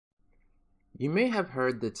You may have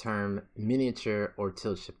heard the term miniature or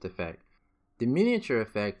tilt shift effect. The miniature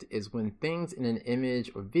effect is when things in an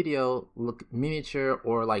image or video look miniature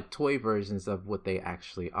or like toy versions of what they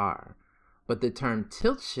actually are. But the term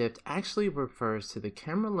tilt shift actually refers to the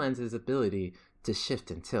camera lens's ability to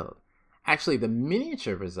shift and tilt. Actually, the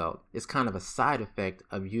miniature result is kind of a side effect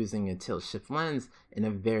of using a tilt shift lens in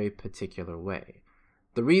a very particular way.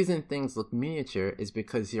 The reason things look miniature is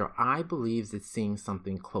because your eye believes it's seeing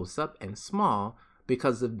something close up and small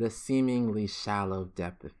because of the seemingly shallow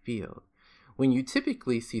depth of field. When you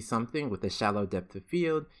typically see something with a shallow depth of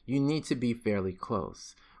field, you need to be fairly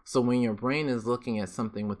close. So when your brain is looking at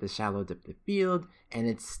something with a shallow depth of field and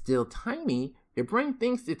it's still tiny, your brain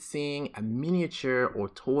thinks it's seeing a miniature or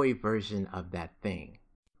toy version of that thing.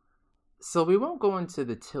 So we won't go into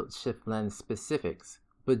the tilt shift lens specifics,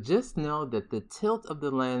 but just know that the tilt of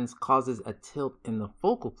the lens causes a tilt in the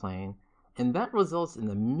focal plane, and that results in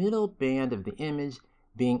the middle band of the image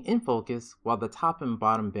being in focus while the top and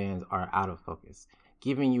bottom bands are out of focus,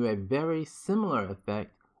 giving you a very similar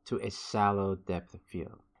effect to a shallow depth of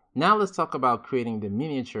field. Now let's talk about creating the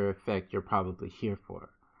miniature effect you're probably here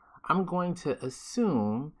for. I'm going to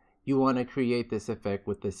assume you want to create this effect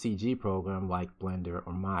with a CG program like Blender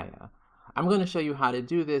or Maya. I'm going to show you how to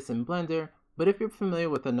do this in Blender, but if you're familiar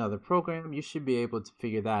with another program, you should be able to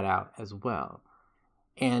figure that out as well.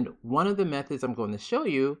 And one of the methods I'm going to show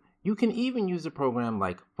you, you can even use a program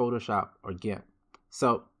like Photoshop or GIMP.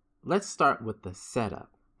 So let's start with the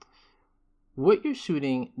setup. What you're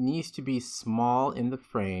shooting needs to be small in the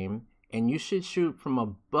frame, and you should shoot from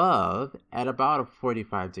above at about a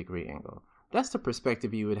 45-degree angle. That's the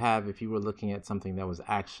perspective you would have if you were looking at something that was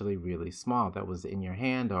actually really small, that was in your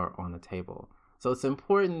hand or on a table. So it's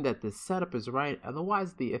important that the setup is right,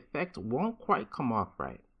 otherwise the effect won't quite come off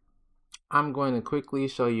right. I'm going to quickly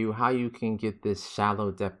show you how you can get this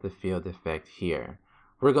shallow depth of field effect here.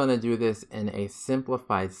 We're going to do this in a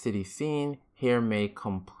simplified city scene, here made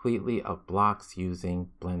completely of blocks using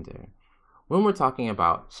Blender. When we're talking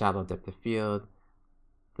about shallow depth of field,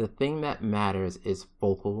 the thing that matters is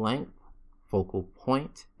focal length, focal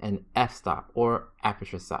point, and f-stop or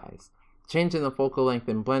aperture size. Changing the focal length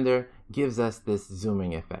in Blender gives us this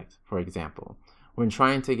zooming effect. For example, when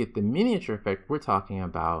trying to get the miniature effect we're talking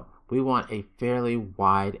about, we want a fairly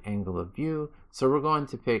wide angle of view, so we're going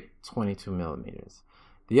to pick 22 millimeters.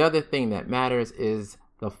 The other thing that matters is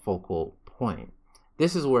the focal point.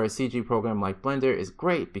 This is where a CG program like Blender is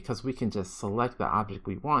great because we can just select the object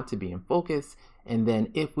we want to be in focus, and then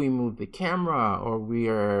if we move the camera or we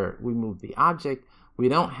move the object, we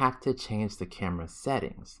don't have to change the camera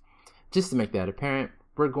settings. Just to make that apparent,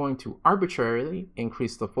 we're going to arbitrarily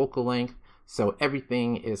increase the focal length so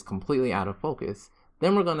everything is completely out of focus.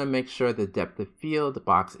 Then we're going to make sure the depth of field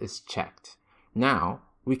box is checked. Now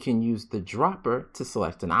we can use the dropper to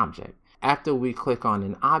select an object. After we click on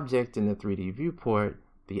an object in the 3D viewport,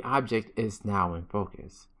 the object is now in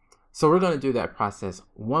focus. So we're going to do that process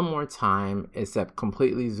one more time, except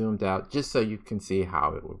completely zoomed out, just so you can see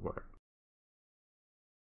how it would work.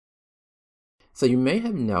 So you may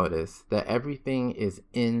have noticed that everything is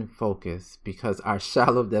in focus because our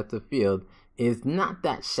shallow depth of field is not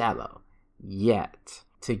that shallow yet.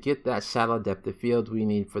 To get that shallow depth of field we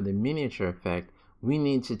need for the miniature effect, we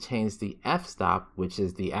need to change the f-stop, which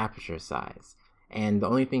is the aperture size. And the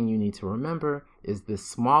only thing you need to remember is the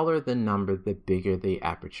smaller the number, the bigger the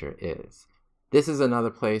aperture is. This is another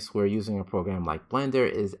place where using a program like Blender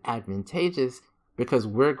is advantageous because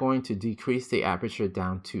we're going to decrease the aperture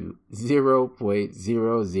down to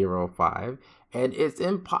 0.005, and it's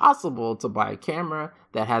impossible to buy a camera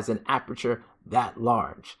that has an aperture that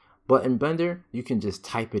large. But in Blender, you can just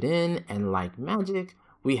type it in, and like magic,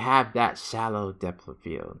 we have that shallow depth of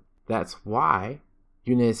field. That's why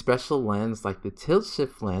you need a special lens like the tilt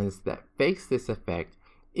shift lens that fakes this effect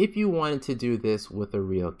if you wanted to do this with a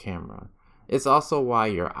real camera. It's also why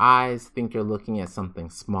your eyes think you're looking at something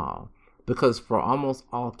small, because for almost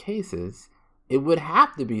all cases, it would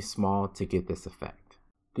have to be small to get this effect.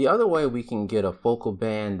 The other way we can get a focal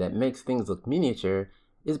band that makes things look miniature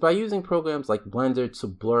is by using programs like Blender to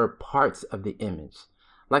blur parts of the image.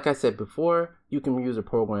 Like I said before, you can use a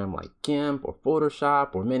program like GIMP or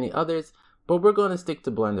Photoshop or many others, but we're going to stick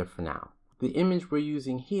to Blender for now. The image we're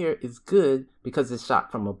using here is good because it's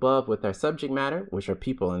shot from above with our subject matter, which are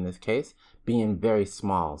people in this case, being very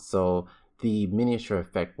small, so the miniature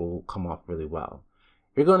effect will come off really well.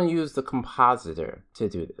 You're going to use the compositor to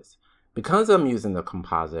do this. Because I'm using the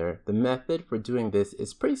compositor, the method for doing this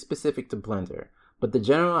is pretty specific to Blender, but the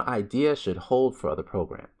general idea should hold for other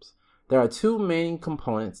programs. There are two main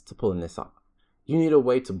components to pulling this off. You need a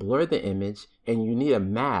way to blur the image, and you need a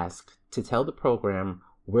mask to tell the program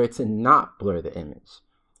where to not blur the image.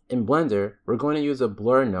 In Blender, we're going to use a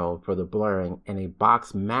blur node for the blurring and a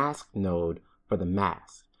box mask node for the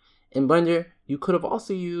mask. In Blender, you could have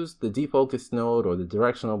also used the defocus node or the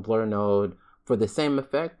directional blur node for the same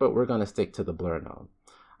effect, but we're going to stick to the blur node.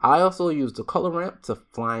 I also used the color ramp to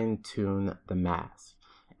fine-tune the mask.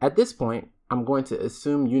 At this point, I'm going to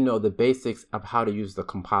assume you know the basics of how to use the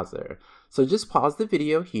compositor. So just pause the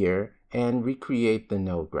video here and recreate the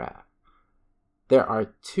node graph. There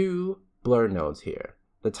are two blur nodes here.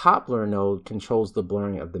 The top blur node controls the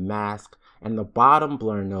blurring of the mask, and the bottom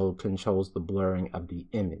blur node controls the blurring of the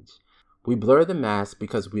image. We blur the mask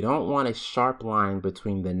because we don't want a sharp line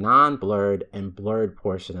between the non-blurred and blurred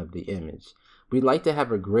portion of the image. We'd like to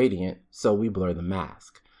have a gradient, so we blur the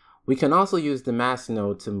mask. We can also use the mask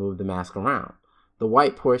node to move the mask around. The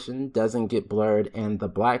white portion doesn't get blurred and the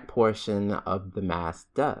black portion of the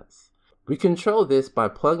mask does. We control this by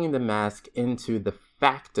plugging the mask into the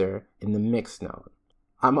factor in the mix node.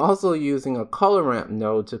 I'm also using a color ramp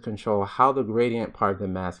node to control how the gradient part of the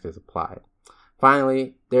mask is applied.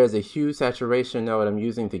 Finally, there's a hue saturation node I'm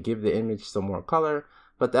using to give the image some more color,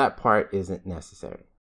 but that part isn't necessary.